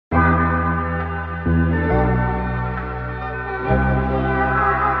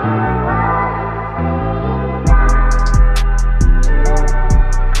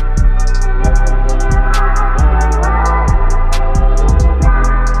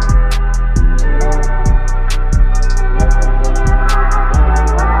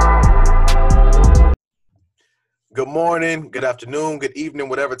morning, good afternoon, good evening,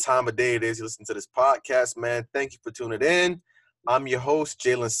 whatever time of day it is you listen to this podcast, man. Thank you for tuning in. I'm your host,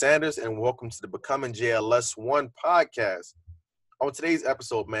 Jalen Sanders, and welcome to the Becoming JLS One podcast. On today's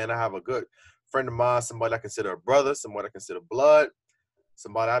episode, man, I have a good friend of mine, somebody I consider a brother, somebody I consider blood,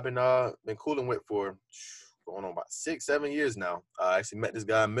 somebody I've been cooling with for going on about 6-7 years now. I actually met this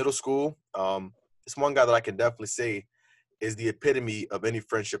guy in middle school. It's one guy that I can definitely say is the epitome of any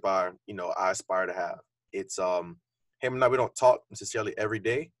friendship I aspire to have. It's him and I, we don't talk necessarily every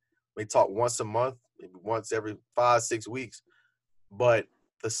day. We talk once a month, maybe once every 5-6 weeks. But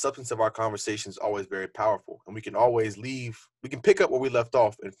the substance of our conversation is always very powerful. And we can pick up where we left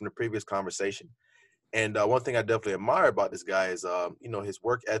off from the previous conversation. And one thing I definitely admire about this guy is, his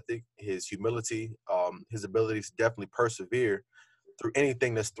work ethic, his humility, his ability to definitely persevere through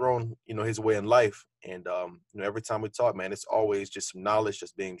anything that's thrown, his way in life. And, every time we talk, man, it's always just some knowledge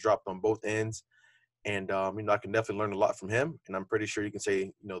that's being dropped on both ends. And, I can definitely learn a lot from him. And I'm pretty sure you can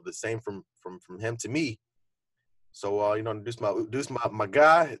say, the same from him to me. So, introduce my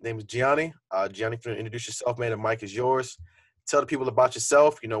guy. His name is Gianni. Gianni, if you introduce yourself, man, the mic is yours. Tell the people about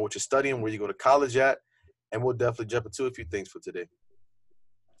yourself, what you're studying, where you go to college at, and we'll definitely jump into a few things for today.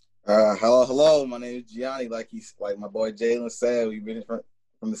 Hello. My name is Gianni. Like my boy Jalen said, we've been from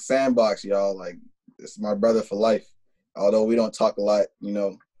the sandbox, y'all. Like, this is my brother for life. Although we don't talk a lot,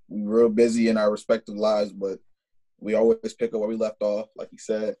 we're real busy in our respective lives, but we always pick up where we left off, like he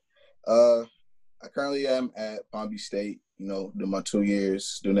said. I currently am at Palm Beach State, doing my 2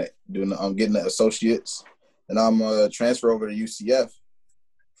 years, getting the associates, and I'm transfer over to UCF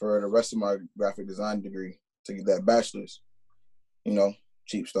for the rest of my graphic design degree to get that bachelor's.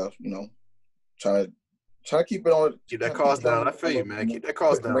 Cheap stuff. Trying to keep it on. Keep that cost down. I feel you, man. Keep that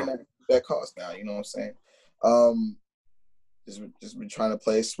cost down. Bring that cost down. You know what I'm saying? Just been trying to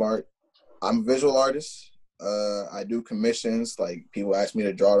play smart. I'm a visual artist. I do commissions. Like, people ask me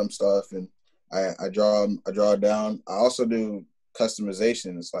to draw them stuff, and I draw it down. I also do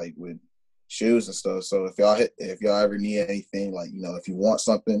customizations, like with shoes and stuff. So if y'all ever need anything, like, if you want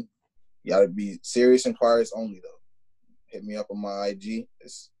something, you gotta be serious inquiries only though. Hit me up on my IG.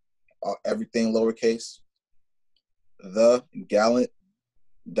 It's everything lowercase. The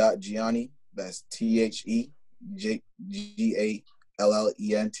gallant.gianni. That's TheGallent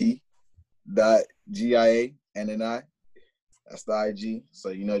 .GIANNI. That's the IG.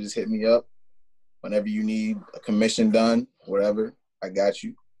 So just hit me up whenever you need a commission done, whatever. I got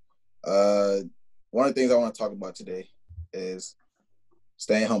you. One of the things I want to talk about today is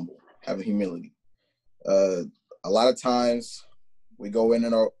staying humble, having humility. A lot of times we go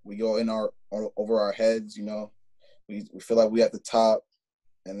in over our heads, we feel like we at the top,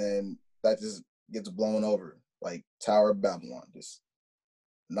 and then that just gets blown over, like Tower of Babylon, just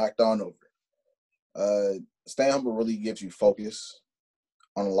knocked on over. Staying humble really gives you focus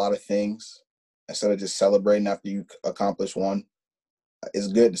on a lot of things instead of just celebrating after you accomplish one. It's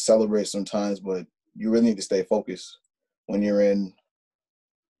good to celebrate sometimes, but you really need to stay focused when you're in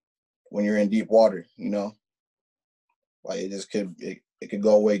deep water, Like, it could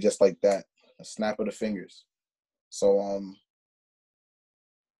go away just like that, a snap of the fingers. So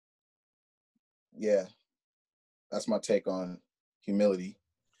yeah, that's my take on humility.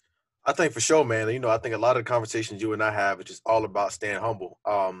 I think for sure, man. I think a lot of the conversations you and I have is just all about staying humble.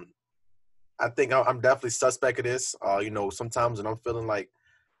 I think I'm definitely suspect of this. Sometimes when I'm feeling like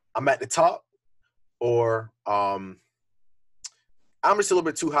I'm at the top, or I'm just a little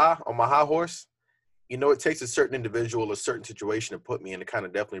bit too high on my high horse, it takes a certain individual, a certain situation to put me in to kind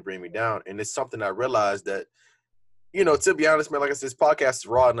of definitely bring me down. And it's something I realized that, to be honest, man, like I said, this podcast is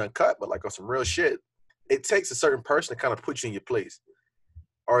raw and uncut, but like on some real shit, it takes a certain person to kind of put you in your place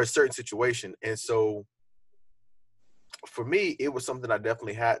or a certain situation. And so for me, it was something I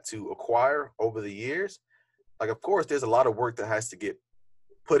definitely had to acquire over the years. Like, of course, there's a lot of work that has to get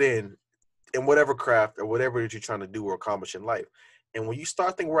put in whatever craft or whatever it is you're trying to do or accomplish in life. And when you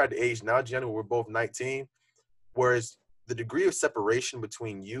start thinking, we're at the age now, Gianni, we're both 19, whereas the degree of separation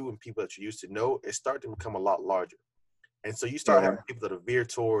between you and people that you used to know is starting to become a lot larger. And so you start having people that are veered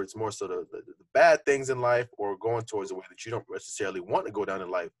towards more so the bad things in life, or going towards a way that you don't necessarily want to go down in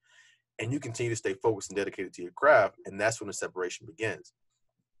life. And you continue to stay focused and dedicated to your craft, and that's when the separation begins.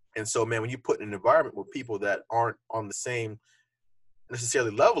 And so, man, when you put in an environment with people that aren't on the same necessarily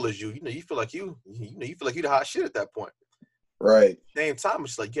level as you, you feel like you feel like you're the hot shit at that point. Right. At the same time,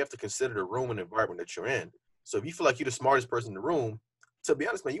 it's like you have to consider the room and the environment that you're in. So if you feel like you're the smartest person in the room, to be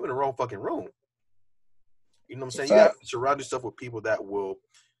honest, man, you're in the wrong fucking room. You know what I'm saying? You have to surround yourself with people that will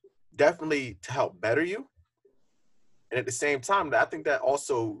definitely to help better you. And at the same time, I think that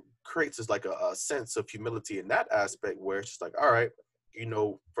also creates is like a sense of humility in that aspect where it's just like, all right, you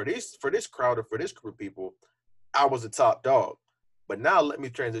know, for this crowd or for this group of people, I was the top dog. But now let me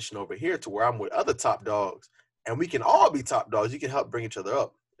transition over here to where I'm with other top dogs, and we can all be top dogs. You can help bring each other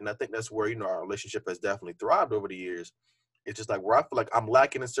up. And I think that's where, you know, our relationship has definitely thrived over the years. It's just like where I feel like I'm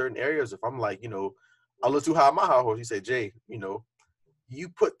lacking in certain areas. If I'm like, you know, a little too high on my high horse, you say, Jay, you know, you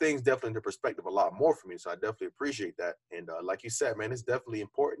put things definitely into perspective a lot more for me. So I definitely appreciate that. And like you said, man, it's definitely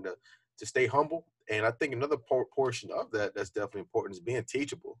important to stay humble. And I think another portion of that that's definitely important is being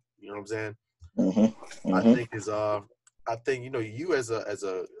teachable. You know what I'm saying? Mm-hmm. I Mm-hmm. think is I think, you know, you as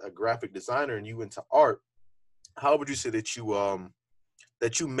a graphic designer and you into art, how would you say that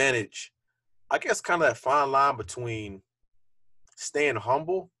you manage, I guess, kind of that fine line between staying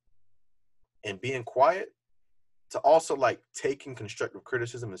humble and being quiet to also like taking constructive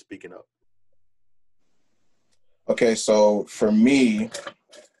criticism and speaking up? Okay, so for me,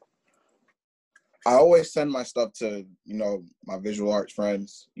 I always send my stuff to, you know, my visual arts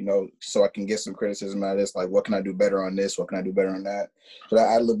friends, you know, so I can get some criticism out of this. Like, what can I do better on this? What can I do better on that? Should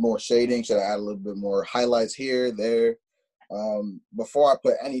I add a little more shading? Should I add a little bit more highlights here, there? Before I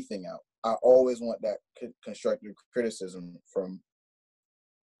put anything out, I always want that constructive criticism from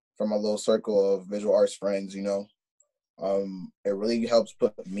my little circle of visual arts friends, you know. It really helps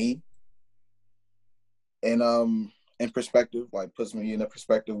put me in perspective, like puts me in a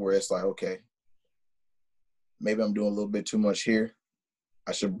perspective where it's like, okay, maybe I'm doing a little bit too much here.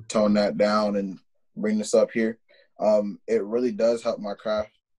 I should tone that down and bring this up here. It really does help my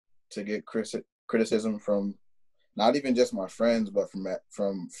craft to get criticism from not even just my friends, but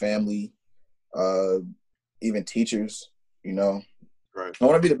from family, even teachers. You know, Right. I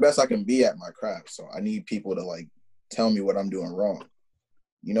want to be the best I can be at my craft, so I need people to like tell me what I'm doing wrong.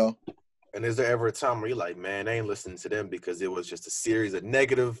 You know. And is there ever a time where you're like, man, I ain't listening to them because it was just a series of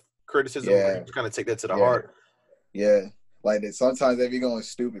negative criticism, or you Yeah. kind of take that to the Yeah. heart? Yeah. Like sometimes if you're going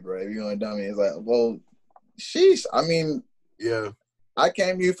stupid, bro, if you're going dummy, it's like, well, sheesh. I mean, Yeah. I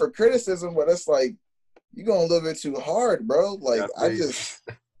came to you for criticism, but it's like you're going a little bit too hard, bro. Like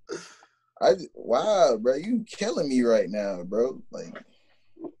Yeah, wow, bro, you killing me right now, bro. Like,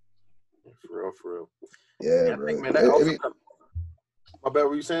 for real. yeah, Yeah, I think, bro. man, that also my bad, what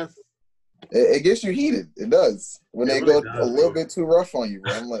were you saying? It gets you heated. It does when It they really go a does, little bro. bit too rough on you,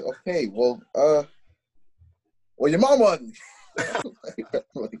 bro. I'm like, okay, well, your mama ugly.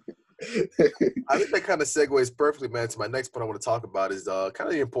 I think that kind of segues perfectly, man, to my next point I want to talk about is kind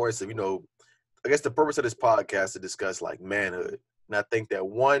of the importance of, you know, I guess the purpose of this podcast to discuss like manhood. And I think that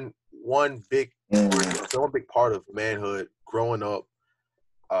one big one big part of manhood growing up,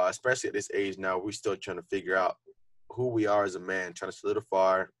 especially at this age now, we're still trying to figure out who we are as a man, trying to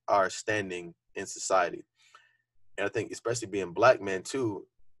solidify our standing in society. And I think especially being black men too,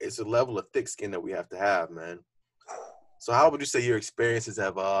 it's a level of thick skin that we have to have, man. So how would you say your experiences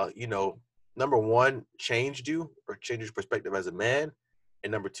have, you know, number one, changed you or changed your perspective as a man?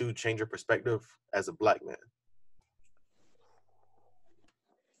 And number two, change your perspective as a black man?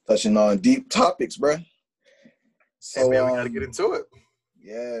 Touching on deep topics, bro. Hey, So, man, we got to get into it.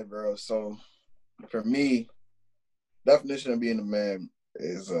 yeah, bro. So, for me, definition of being a man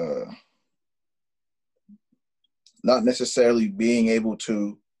is not necessarily being able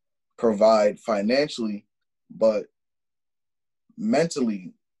to provide financially, but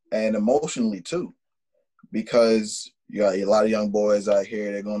mentally and emotionally too. Because you got a lot of young boys out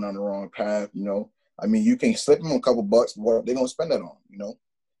here, they're going on the wrong path, you know. I mean, you can slip them a couple bucks, but what they're going to spend that on, you know?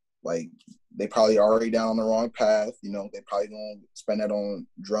 Like, they probably already down on the wrong path, you know. They probably going to spend that on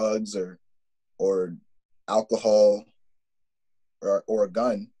drugs or alcohol or a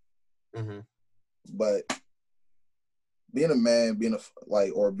gun. Mm-hmm. But being a man, being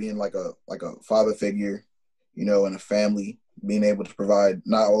like a father figure, you know, in a family, being able to provide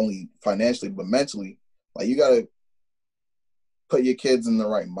not only financially but mentally, like you gotta put your kids in the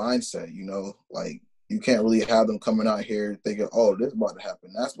right mindset, you know, like you can't really have them coming out here thinking, oh, this is about to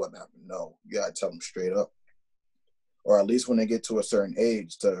happen, that's about to happen. No, you gotta tell them straight up, or at least when they get to a certain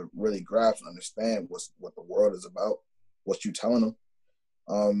age to really grasp and understand what the world is about, what you telling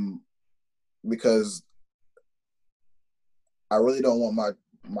them, because I really don't want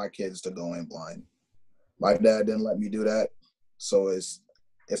my kids to go in blind. My dad didn't let me do that, so it's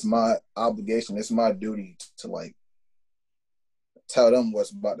my obligation, it's my duty to like tell them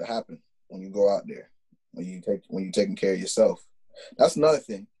what's about to happen when you go out there, when you're taking care of yourself. That's another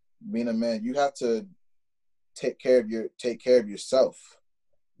thing. Being a man, you have to take care of yourself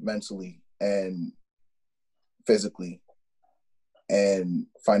mentally and physically and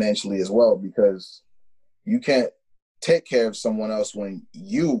financially as well, because you can't take care of someone else when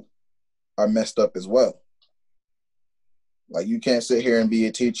you are messed up as well. Like you can't sit here and be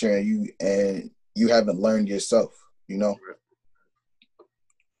a teacher and you haven't learned yourself, you know?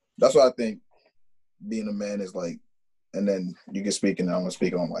 That's what I think being a man is like. And then you can speak, and I'm gonna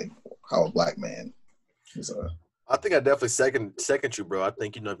speak on like how a black man is. I think I definitely second you, bro. I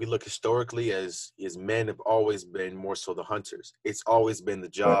think, if you look historically, as men have always been more so the hunters. It's always been the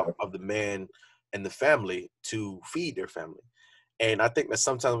job of the man and the family to feed their family. And I think that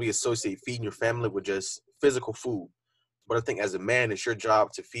sometimes we associate feeding your family with just physical food. But I think as a man, it's your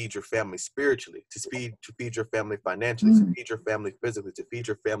job to feed your family spiritually, to feed your family financially, to feed your family physically, to feed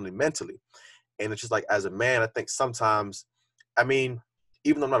your family mentally. And it's just like, as a man, I think sometimes, I mean,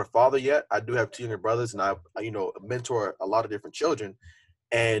 even though I'm not a father yet, I do have two younger brothers, and I mentor a lot of different children.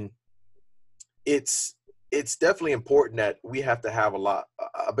 And it's definitely important that we have to have a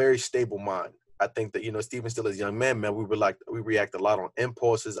very stable mind. I think that, Stephen still as young men, man, we react a lot on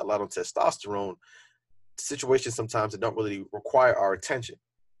impulses, a lot on testosterone, situations sometimes that don't really require our attention.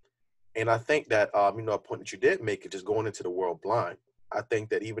 And I think that, a point that you did make is just going into the world blind. I think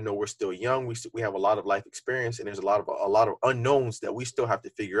that even though we're still young, we have a lot of life experience, and there's a lot of unknowns that we still have to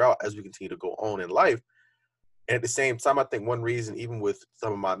figure out as we continue to go on in life. And at the same time, I think one reason, even with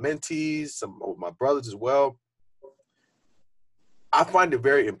some of my mentees, some of my brothers as well, I find it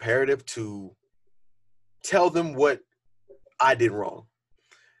very imperative to tell them what I did wrong.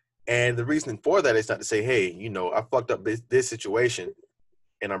 And the reason for that is not to say, hey, I fucked up this situation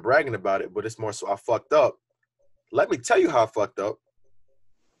and I'm bragging about it, but it's more so I fucked up. Let me tell you how I fucked up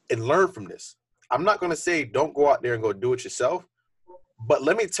and learn from this. I'm not going to say don't go out there and go do it yourself, but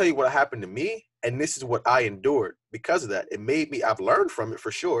let me tell you what happened to me, and this is what I endured because of that. I've learned from it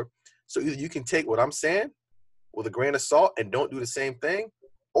for sure. So either you can take what I'm saying with a grain of salt and don't do the same thing,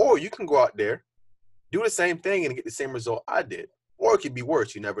 or you can go out there, do the same thing and get the same result I did. Or it could be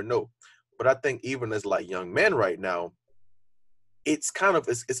worse, you never know. But I think even as like young men right now, it's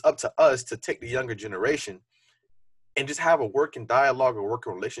up to us to take the younger generation and just have a working dialogue or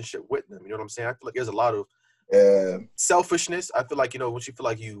working relationship with them. You know what I'm saying? I feel like there's a lot of selfishness. I feel like, once you feel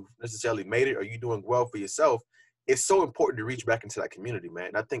like you necessarily made it or you doing well for yourself, it's so important to reach back into that community, man.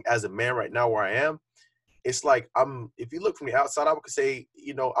 And I think as a man right now where I am, it's like if you look from the outside, I would say,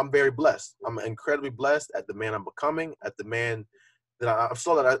 I'm very blessed. I'm incredibly blessed at the man I'm becoming, at the man that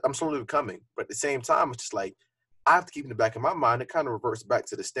I'm slowly becoming. But at the same time, it's just like, I have to keep in the back of my mind. It kind of reverts back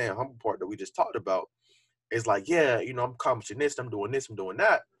to the stand humble part that we just talked about. It's like, yeah, I'm accomplishing this, I'm doing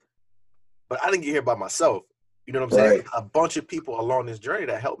that. But I didn't get here by myself. You know what I'm saying? A bunch of people along this journey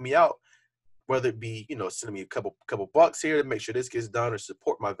that helped me out, whether it be, sending me a couple bucks here to make sure this gets done or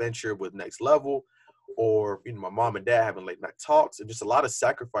support my venture with Next Level, or, my mom and dad having late night talks, and just a lot of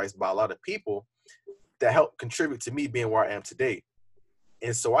sacrifice by a lot of people that helped contribute to me being where I am today.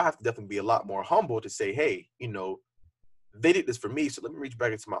 And so I have to definitely be a lot more humble to say, hey, they did this for me, so let me reach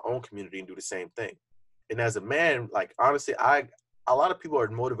back into my own community and do the same thing. And as a man, like, honestly, a lot of people are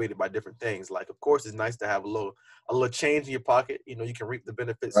motivated by different things. Like, of course, it's nice to have a little change in your pocket. You can reap the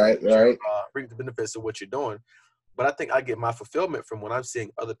benefits, reap the benefits of what you're doing. But I think I get my fulfillment from when I'm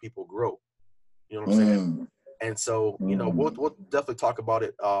seeing other people grow. You know what I'm saying? And so, we'll definitely talk about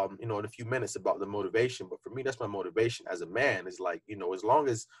it, in a few minutes about the motivation. But for me, that's my motivation as a man. Is like, as long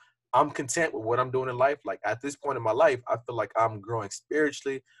as I'm content with what I'm doing in life, like at this point in my life, I feel like I'm growing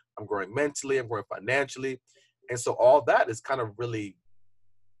spiritually, I'm growing mentally, I'm growing financially. And so all that is kind of really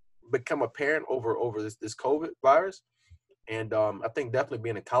become apparent over this COVID virus. And I think definitely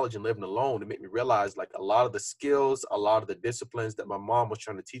being in college and living alone, it made me realize like a lot of the skills, a lot of the disciplines that my mom was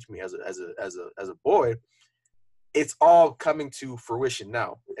trying to teach me as a boy, it's all coming to fruition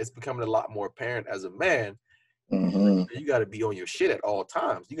now. It's becoming a lot more apparent as a man. You got to be on your shit at all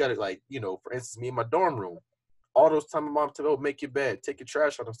times. You got to, like, for instance, me in my dorm room, all those times my mom told me, make your bed, take your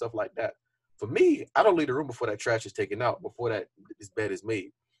trash out and stuff like that. For me, I don't leave the room before that trash is taken out, before this bed is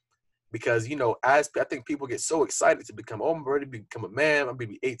made. Because, as I think people get so excited to become, I'm ready to become a man, I'm going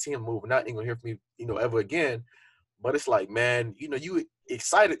to be 18, I'm moving out, ain't going to hear from me, ever again. But it's like, man, you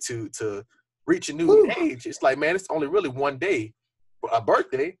excited to reach a new age. It's like, man, it's only really one day, a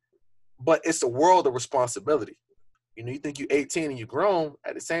birthday, but it's a world of responsibility. You think you're 18 and you're grown.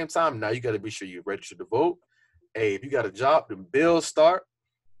 At the same time, now you got to be sure you're registered to vote. Hey, if you got a job, the bills start.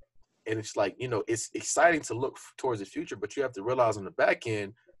 And it's like, it's exciting to look towards the future, but you have to realize on the back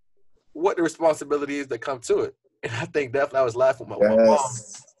end what the responsibility is that come to it. And I think definitely I was laughing with my mom.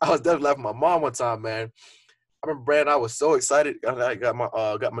 I was definitely laughing with my mom one time, man. I remember, Brad, I was so excited. I got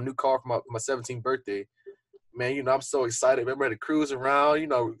my new car for my 17th birthday. Man, I'm so excited. I'm ready to cruise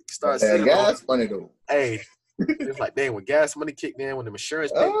around, start sitting on. Funny though. Hey, It's like, dang, when gas money kicked in, when the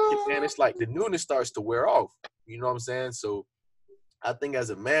insurance payment kicked in, it's like the newness starts to wear off. You know what I'm saying? So I think as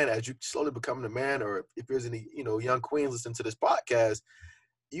a man, as you slowly becoming a man, or if there's any, young queens listening to this podcast,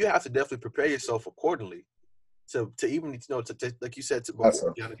 you have to definitely prepare yourself accordingly to even, to like you said That's before,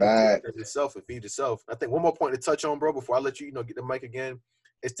 a you gotta take care fact. of yourself and feed yourself. I think one more point to touch on, bro, before I let you, get the mic again,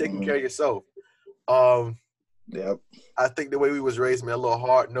 is taking care of yourself. Yep. I think the way we was raised, man, a little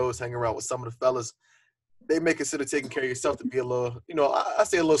hard nosed, hanging around with some of the fellas, they may consider taking care of yourself to be a little, I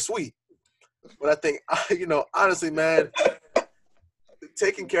say a little sweet. But I think, honestly, man,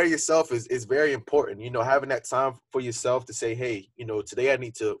 taking care of yourself is very important. Having that time for yourself to say, hey, today I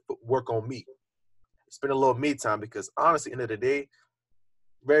need to work on me. Spend a little me time, because honestly, end of the day,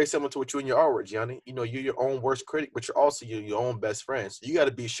 very similar to what you and your artwork, Gianni. You're your own worst critic, but you're also your own best friend. So you got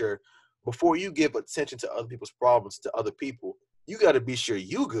to be sure before you give attention to other people's problems to other people, you got to be sure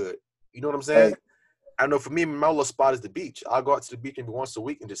you good. You know what I'm saying? Hey, I know for me, my little spot is the beach. I'll go out to the beach maybe once a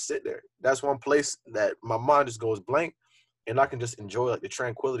week and just sit there. That's one place that my mind just goes blank, and I can just enjoy like the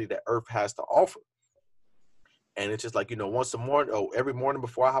tranquility that Earth has to offer. And it's just like, once a morning, every morning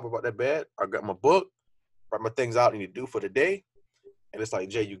before I hop about that bed, I got my book, write my things out I need to do for the day. And it's like,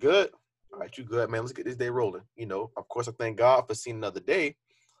 Jay, you good? All right, you good, man. Let's get this day rolling. Of course, I thank God for seeing another day.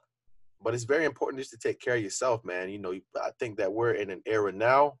 But it's very important just to take care of yourself, man. I think that we're in an era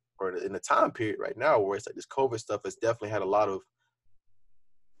now, or in a time period right now, where it's like this COVID stuff has definitely had a lot of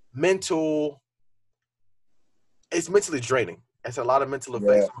it's mentally draining. It's a lot of mental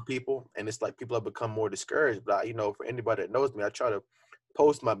effects on people, and it's like people have become more discouraged. But for anybody that knows me, I try to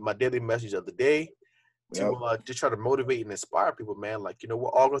post my daily message of the day to just try to motivate and inspire people, man. Like, we're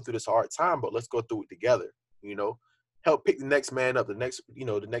all going through this hard time, but let's go through it together. Help pick the next man up, the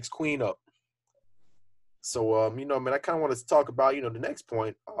next queen up. So, man, I kind of wanted to talk about, the next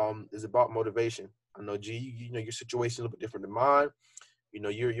point is about motivation. I know, G, your situation is a little bit different than mine.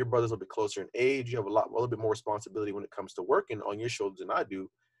 Your brother's a little bit closer in age. You have a little bit more responsibility when it comes to working on your shoulders than I do.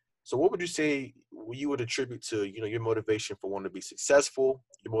 So what would you say you would attribute to, your motivation for wanting to be successful,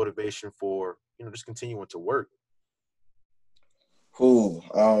 your motivation for, just continuing to work? Cool.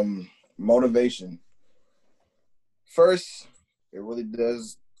 Motivation. First, it really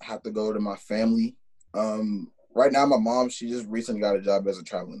does have to go to my family. Right now, my mom, she just recently got a job as a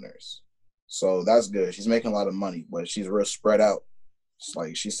traveling nurse. So that's good. She's making a lot of money, but she's real spread out. It's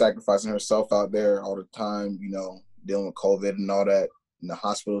like she's sacrificing herself out there all the time, dealing with COVID and all that in the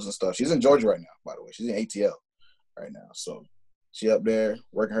hospitals and stuff. She's in Georgia right now, by the way. She's in ATL right now. So she up there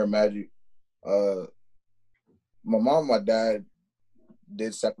working her magic. My mom and my dad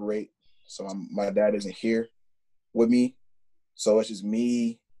did separate. So my dad isn't here with me. So it's just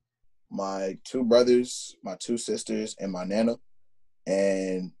me, my two brothers, my two sisters, and my nana.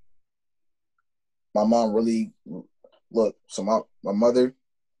 And my mom really, look, so my mother,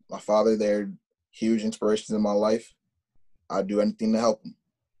 my father, they're huge inspirations in my life. I do anything to help them.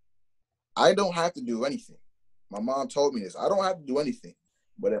 I don't have to do anything. My mom told me this. I don't have to do anything.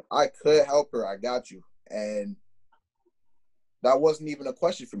 But if I could help her, I got you. And that wasn't even a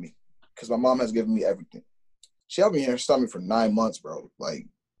question for me, because my mom has given me everything. She helped me in her stomach for 9 months, bro. Like,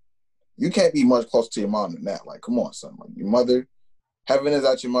 you can't be much closer to your mom than that. Like, come on, son. Like, your mother, heaven is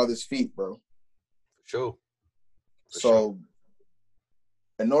at your mother's feet, bro. Sure. So,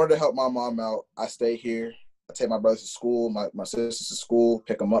 in order to help my mom out, I stay here. I take my brothers to school, my sisters to school,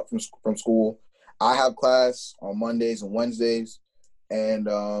 pick them up from school. I have class on Mondays and Wednesdays, and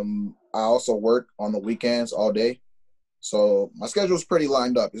I also work on the weekends all day. So my schedule is pretty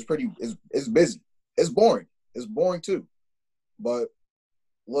lined up. It's busy. It's boring. It's boring too. But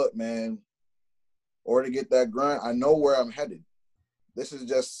look, man, in order to get that grind, I know where I'm headed. This is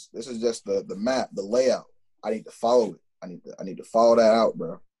just the map, the layout. I need to follow it. I need to follow that out,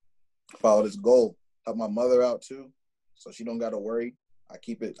 bro. Follow this goal. Help my mother out too, so she don't gotta worry. I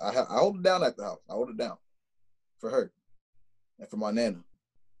keep it. I hold it down at the house. I hold it down for her and for my nana.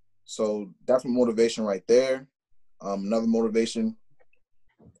 So that's my motivation right there. Another motivation,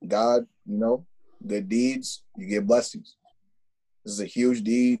 God, good deeds, you get blessings. This is a huge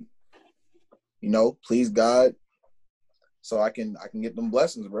deed, please God, so I can get them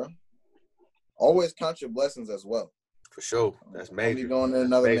blessings, bro. Always count your blessings as well. For sure. That's major. Don't be going in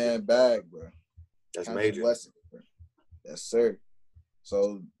another man's bag, bro. That's count major. Your blessings, bro. Yes, sir.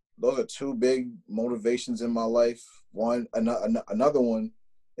 So those are two big motivations in my life. Another one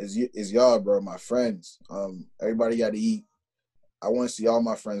is y'all, bro, my friends. Everybody got to eat. I want to see all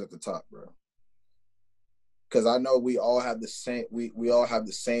my friends at the top, bro. Because I know we all have the same. We all have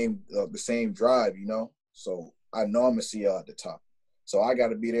the same drive, So I know I'm gonna see y'all at the top. So I got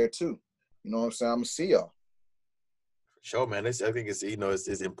to be there too. You know what I'm saying? I'm gonna see y'all. Sure, man. I think it's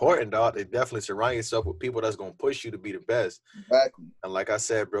important, dog. To definitely surround yourself with people that's gonna push you to be the best. Exactly. And like I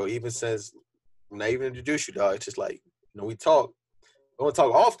said, bro, even since when I even introduced you, dog, it's just like we talk. We don't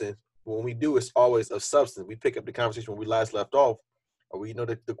talk often, but when we do, it's always of substance. We pick up the conversation when we last left off, or we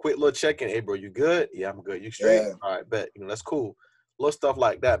the quick little check in. Hey, bro, you good? Yeah, I'm good. You straight? Yeah. All right, bet. That's cool. Little stuff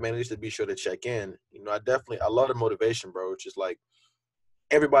like that, man. Just to be sure to check in. I love the motivation, bro. It's just like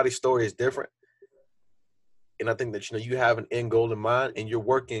everybody's story is different, and I think that you have an end goal in mind, and you're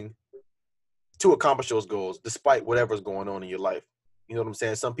working to accomplish those goals despite whatever's going on in your life. You know what I'm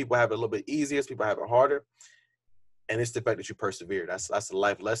saying? Some people have it a little bit easier, some people have it harder. And it's the fact that you persevere. That's the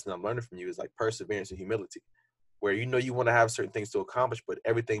life lesson I'm learning from you is like perseverance and humility, where you want to have certain things to accomplish, but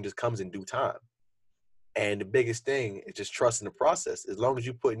everything just comes in due time. And the biggest thing is just trusting the process. As long as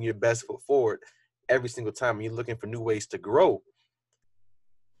you're putting your best foot forward every single time and you're looking for new ways to grow,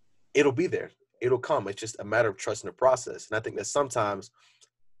 it'll be there. It'll come. It's just a matter of trusting the process. And I think that sometimes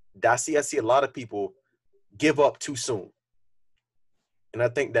I see a lot of people give up too soon. And I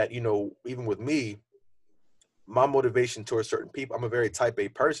think that, even with me, my motivation towards certain people, I'm a very type A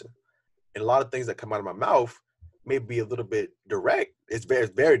person. And a lot of things that come out of my mouth may be a little bit direct. It's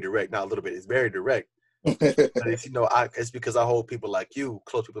very direct, not a little bit. It's very direct. But it's, it's because I hold people like you,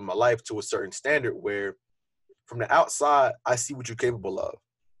 close people in my life, to a certain standard where from the outside, I see what you're capable of.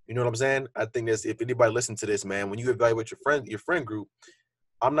 You know what I'm saying? I think that's, if anybody listens to this, man, when you evaluate your friend group,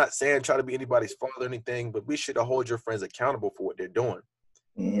 I'm not saying try to be anybody's father or anything, but be sure to hold your friends accountable for what they're doing.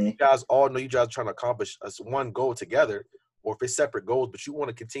 Mm-hmm. You guys all know you guys are trying to accomplish one goal together, or if it's separate goals, but you want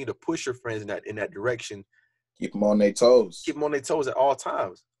to continue to push your friends in that direction. Keep them on their toes. Keep them on their toes at all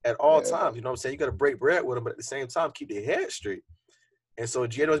times. At all times, you know what I'm saying? You got to break bread with them, but at the same time, keep their head straight. And so,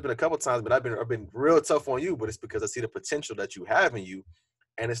 Gianni, has been a couple of times, but I've been real tough on you, but it's because I see the potential that you have in you.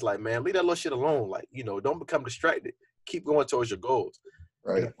 And it's like, man, leave that little shit alone. Like, don't become distracted. Keep going towards your goals.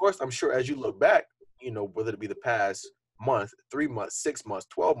 Right. And of course, I'm sure as you look back, whether it be the past month, 3 months, 6 months,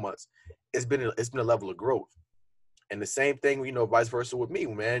 12 months, it's been a level of growth. And the same thing, vice versa with me,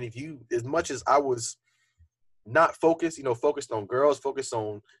 man. As much as I was not focused, focused on girls, focused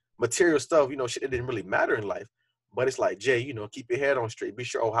on material stuff, shit that didn't really matter in life. But it's like, Jay, keep your head on straight. Be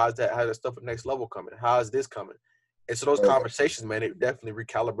sure, how's that stuff at next level coming? How's this coming? And so those conversations, man, it definitely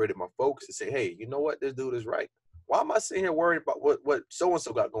recalibrated my focus to say, hey, you know what? This dude is right. Why am I sitting here worried about what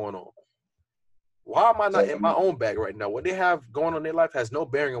so-and-so got going on? Why am I not in my own bag right now? What they have going on in their life has no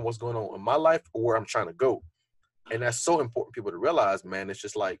bearing on what's going on in my life or where I'm trying to go. And that's so important for people to realize, man. It's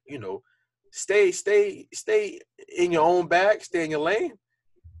just like, stay in your own bag, stay in your lane.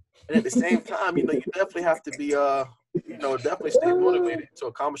 And at the same time, you definitely have to be, definitely stay motivated to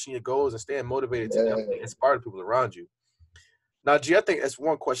accomplishing your goals and staying motivated to definitely inspire the people around you. Now, G, I think that's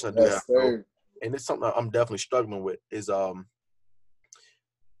one question I do have, bro, and it's something I'm definitely struggling with is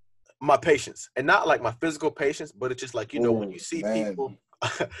my patience, and not like my physical patience, but it's just like when you see people,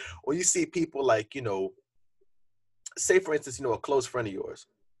 when you see people like say for instance, a close friend of yours,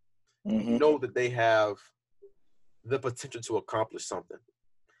 you know that they have the potential to accomplish something.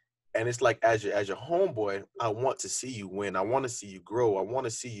 And it's like, as your homeboy, I want to see you win. I want to see you grow. I want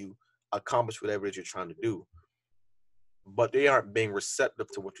to see you accomplish whatever it is you're trying to do. But they aren't being receptive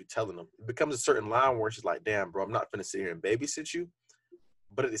to what you're telling them. It becomes a certain line where it's like, damn, bro, I'm not going to sit here and babysit you.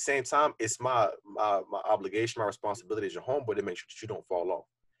 But at the same time, it's my obligation, my responsibility as your homeboy to make sure that you don't fall off.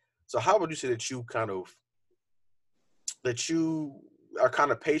 So how would you say that you are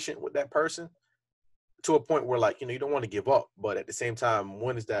kind of patient with that person to a point where, like, you don't want to give up, but at the same time,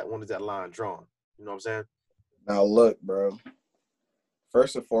 when is that line drawn? You know what I'm saying? Now look, bro.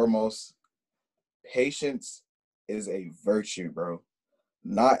 First and foremost, patience is a virtue, bro.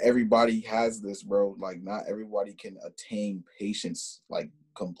 Not everybody has this, bro. Like, not everybody can attain patience, like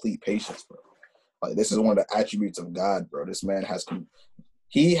complete patience, bro. Like, this is one of the attributes of God, bro. This man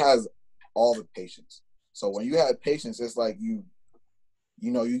he has all the patience. So when you have patience, it's like you're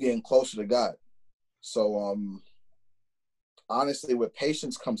getting closer to God. So honestly, with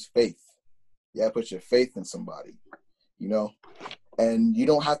patience comes faith. You gotta put your faith in somebody, and you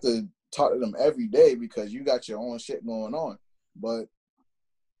don't have to talk to them every day because you got your own shit going on, but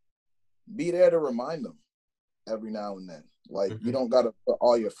be there to remind them every now and then. Like, you don't gotta put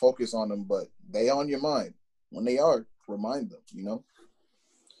all your focus on them, but they on your mind. When they are, remind them,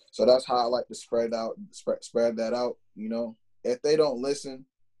 So that's how I like to spread that out, If they don't listen,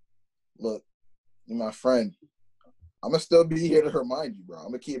 look, you're my friend. I'm going to still be here to remind you, bro. I'm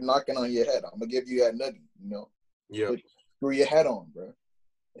going to keep knocking on your head. I'm going to give you that nugget, Yeah. Screw your head on, bro.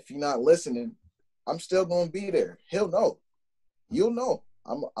 If you're not listening, I'm still going to be there. He'll know. You'll know.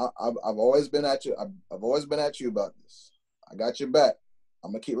 I've always been at you. I've always been at you about this. I got your back.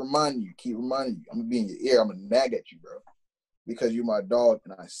 I'm gonna keep reminding you. I'm gonna be in your ear. I'm gonna nag at you, bro, because you're my dog,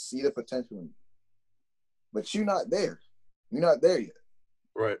 and I see the potential in you. But you're not there. You're not there yet.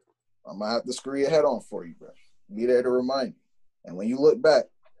 Right. I'm gonna have to screw your head on for you, bro. Be there to remind you. And when you look back,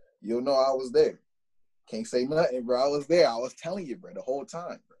 you'll know I was there. Can't say nothing, bro. I was there. I was telling you, bro, the whole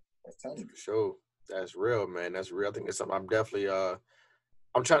time, bro. I was telling you. For sure. That's real, man. That's real. I think it's something I'm definitely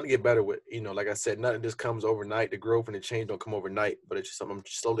I'm trying to get better with. You know, like I said, nothing just comes overnight. The growth and the change don't come overnight, but it's just something I'm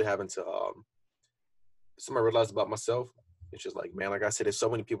slowly having to something I realized about myself. It's just like, man, like I said, there's so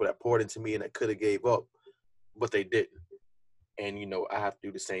many people that poured into me and that could have gave up, but they didn't. And, you know, I have to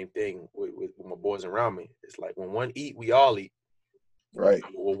do the same thing with my boys around me. It's like when one eat, we all eat. Right.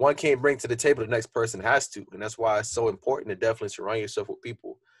 Well, one can't bring to the table, the next person has to. And that's why it's so important to definitely surround yourself with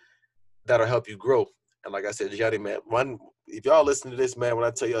people that'll help you grow. And like I said, Gianni, man, if y'all listen to this, man, when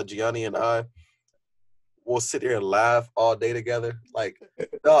I tell y'all Gianni and I will sit here and laugh all day together, like,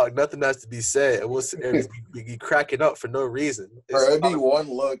 dog, nothing has to be said. And we'll sit there and just be cracking up for no reason. Bro, it'd be one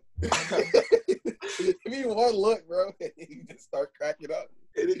look. It'd be one look, bro. You just start cracking up.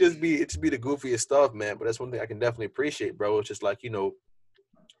 It'd just be the goofiest stuff, man. But that's one thing I can definitely appreciate, bro. It's just like, you know,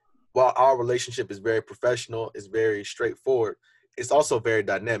 while our relationship is very professional, it's very straightforward, it's also very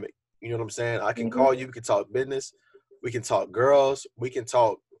dynamic. You know what I'm saying? I can call you, we can talk business, we can talk girls, we can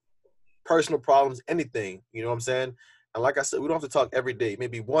talk personal problems, anything. You know what I'm saying? And like I said, we don't have to talk every day,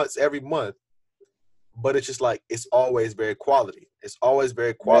 maybe once every month, but it's just like, it's always very quality. It's always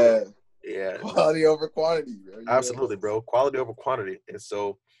very quality. Yeah. Quality over quantity, bro. Absolutely, bro. Quality over quantity. And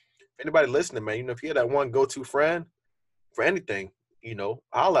so if anybody listening, man, you know, if you have that one go-to friend for anything, you know,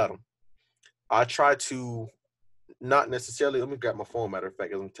 I'll at them. I try to not necessarily, let me grab my phone, matter of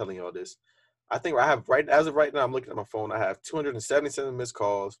fact, as I'm telling you all this. I think I have as of right now, I'm looking at my phone, I have 277 missed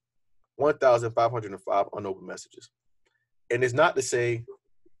calls, 1,505 unopened messages. And it's not to say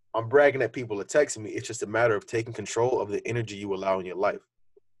I'm bragging that people are texting me. It's just a matter of taking control of the energy you allow in your life.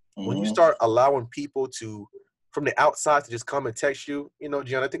 When you start allowing people to, from the outside, to just come and text you, you know,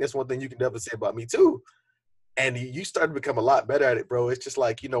 Gian, I think that's one thing you can definitely say about me too. And you start to become a lot better at it, bro. It's just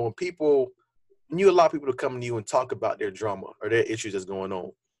like, you know, when you allow people to come to you and talk about their drama or their issues that's going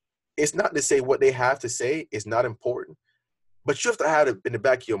on, it's not to say what they have to say is not important, but you have to have it in the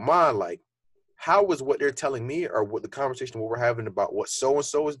back of your mind, like, how is what they're telling me or what the conversation what we're having about what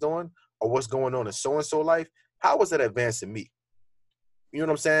so-and-so is doing or what's going on in so-and-so life, how is that advancing me? You know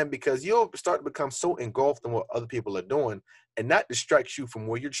what I'm saying? Because you'll start to become so engulfed in what other people are doing, and that distracts you from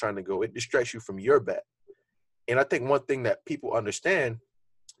where you're trying to go. It distracts you from your bet. And I think one thing that people understand,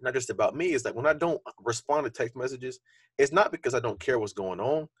 not just about me, is that when I don't respond to text messages, it's not because I don't care what's going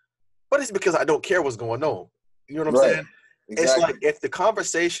on, but it's because I don't care what's going on. You know what I'm saying? Exactly. It's like if the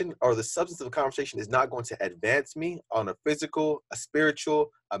conversation or the substance of the conversation is not going to advance me on a physical, a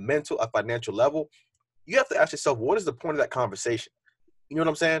spiritual, a mental, a financial level, you have to ask yourself, what is the point of that conversation? You know what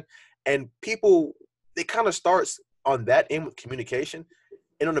I'm saying? And people, it kind of starts on that end with communication.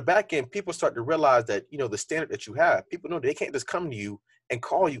 And on the back end, people start to realize that, you know, the standard that you have, people know they can't just come to you and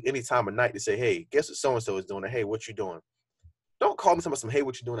call you any time of night to say, hey, guess what so-and-so is doing? Or, hey, what you doing? Don't call me some, hey,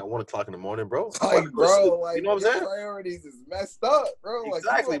 what you doing at 1 o'clock in the morning, bro? Like, bro, like, you know what I'm saying? Priorities is messed up, bro.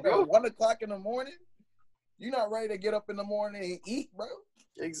 Exactly, like, bro. At 1 o'clock in the morning, you're not ready to get up in the morning and eat, bro.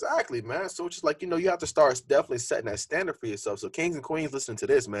 Exactly, man. So it's just like, you know, you have to start definitely setting that standard for yourself. So kings and queens listening to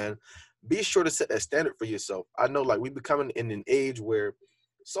this, man, be sure to set that standard for yourself. I know, like, we're becoming in an age where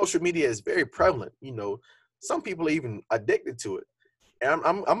social media is very prevalent. You know, some people are even addicted to it. And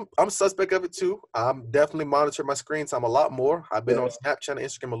I'm suspect of it too. I'm definitely monitoring my screen time a lot more. I've been on Snapchat and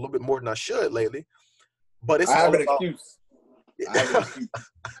Instagram a little bit more than I should lately. But it's I have all an about, excuse.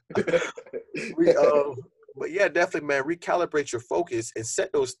 But yeah, definitely, man, recalibrate your focus and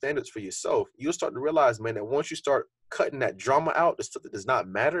set those standards for yourself. You'll start to realize, man, that once you start cutting that drama out, the stuff that does not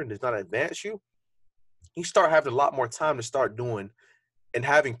matter and does not advance you, you start having a lot more time to start doing and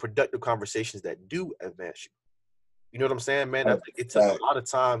having productive conversations that do advance you. You know what I'm saying, man? I think it took a lot of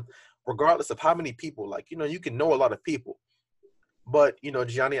time, regardless of how many people, like, you know, you can know a lot of people. But, you know,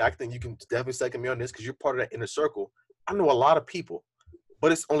 Gianni, I think you can definitely second me on this because you're part of that inner circle. I know a lot of people,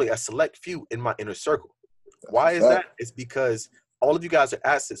 but it's only a select few in my inner circle. Why is that? It's because all of you guys are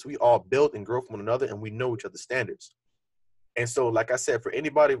assets. We all build and grow from one another, and we know each other's standards. And so, like I said, for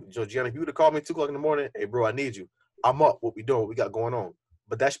anybody, Gianni, if you would have called me 2 o'clock in the morning, hey, bro, I need you. I'm up. What we doing? What we got going on?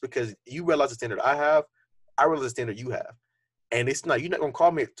 But that's because you realize the standard I have. I realize the standard you have. And it's not, you're not going to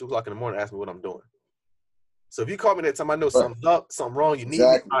call me at 2 o'clock in the morning and ask me what I'm doing. So if you call me that time, I know something's up, something wrong, you need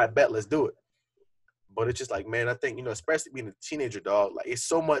me, I bet, let's do it. But it's just like, man, I think, you know, especially being a teenager, dog, like, it's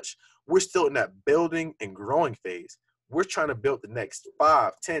so much, we're still in that building and growing phase. we're trying to build the next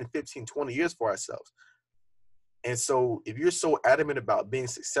 5, 10, 15, 20 years for ourselves. And so if you're so adamant about being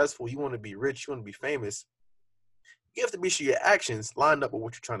successful, you want to be rich, you want to be famous, you have to be sure your actions line up with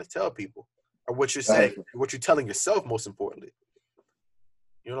what you're trying to tell people or what you're saying, what you're telling yourself, most importantly.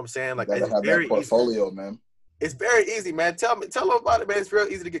 You know what I'm saying? Like, You gotta it's have very that portfolio, easy. Man. It's very easy, man. Tell them about it, man. It's real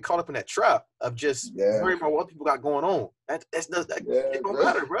easy to get caught up in that trap of just worrying about what people got going on. That it don't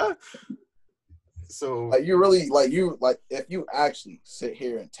matter, bro. So like you really if you actually sit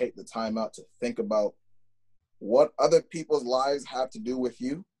here and take the time out to think about what other people's lives have to do with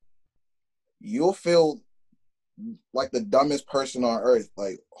you, you'll feel like the dumbest person on earth.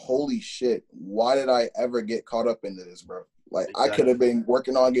 Like, holy shit, why did I ever get caught up into this, bro? Like, exactly. I could have been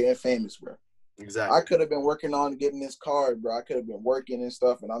working on getting famous, bro. Exactly. I could have been working on getting this card, bro. I could have been working and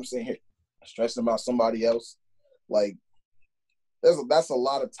stuff, and I'm sitting here stressing about somebody else. Like, that's a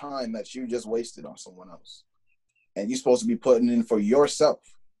lot of time that you just wasted on someone else, and you're supposed to be putting in for yourself.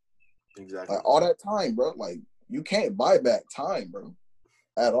 Exactly. Like, all that time, bro. Like, you can't buy back time, bro,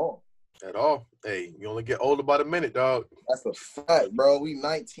 at all. At all. Hey, you only get older by the minute, dog. That's a fact, bro. We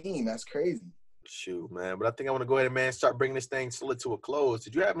 19. That's crazy. Shoot, man. But I think I want to go ahead and, man, start bringing this thing slowly to a close.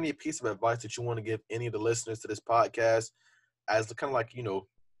 Did you have any piece of advice that you want to give any of the listeners to this podcast as kind of like, you know,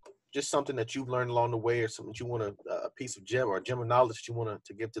 just something that you've learned along the way or something that you want a piece of gem or a gem of knowledge that you want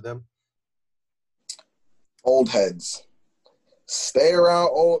to give to them? Old heads. Stay around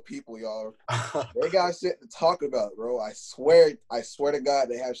old people, y'all. They got shit to talk about, bro. I swear to God,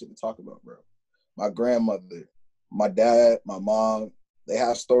 they have shit to talk about, bro. My grandmother, my dad, my mom, they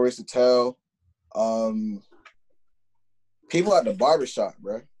have stories to tell. People at the barbershop,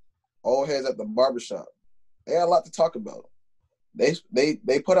 bro. Old heads at the barbershop. They had a lot to talk about. They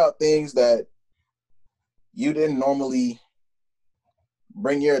put out things that you didn't normally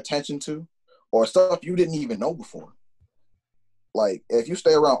bring your attention to, or stuff you didn't even know before. Like, if you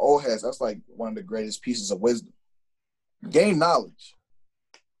stay around old heads, that's like one of the greatest pieces of wisdom. Gain knowledge.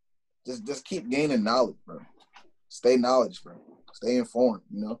 Just keep gaining knowledge, bro. Stay knowledge, bro. Stay informed,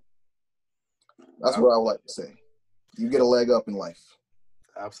 you know? That's what I would like to say. You get a leg up in life.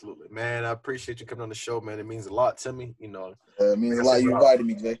 Absolutely. Man, I appreciate you coming on the show, man. It means a lot to me, you know. It means a lot. You invited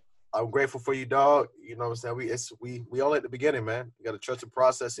me, Jay. I'm grateful for you, dog. You know what I'm saying? We all at the beginning, man. You got to trust the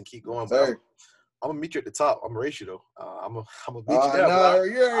process and keep going. Sir. I'm gonna meet you at the top. I'm gonna race you though. I'm gonna beat you there. No,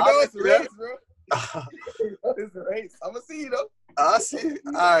 you already know it's a race, bro. It's a race. I'm gonna see you though. I see you.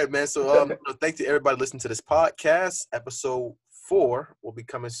 All right, man. So thank you to everybody listening to this podcast. Episode 4 will be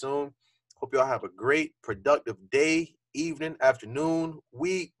coming soon. Hope y'all have a great, productive day, evening, afternoon,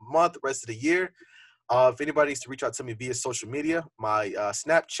 week, month, rest of the year. If anybody needs to reach out to me via social media, my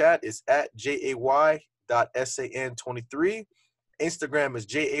Snapchat is at jay.san23. Instagram is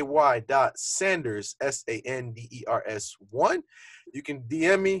jay.sanders, SANDERS1. You can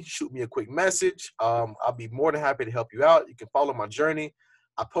DM me, shoot me a quick message. I'll be more than happy to help you out. You can follow my journey.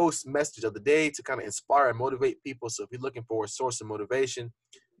 I post message of the day to kind of inspire and motivate people. So if you're looking for a source of motivation,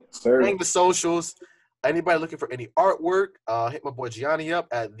 hang the socials. Anybody looking for any artwork, hit my boy Gianni up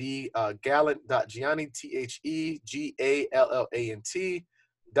at thegallant.gianni,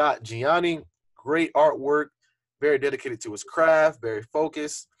 TheGallant.Gianni. Great artwork. Very dedicated to his craft, very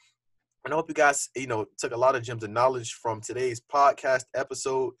focused. And I hope you guys, took a lot of gems of knowledge from today's podcast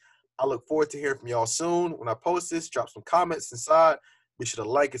episode. I look forward to hearing from y'all soon. When I post this, drop some comments inside. Be sure to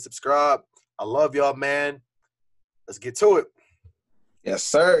like and subscribe. I love y'all, man. Let's get to it. Yes,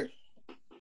 sir.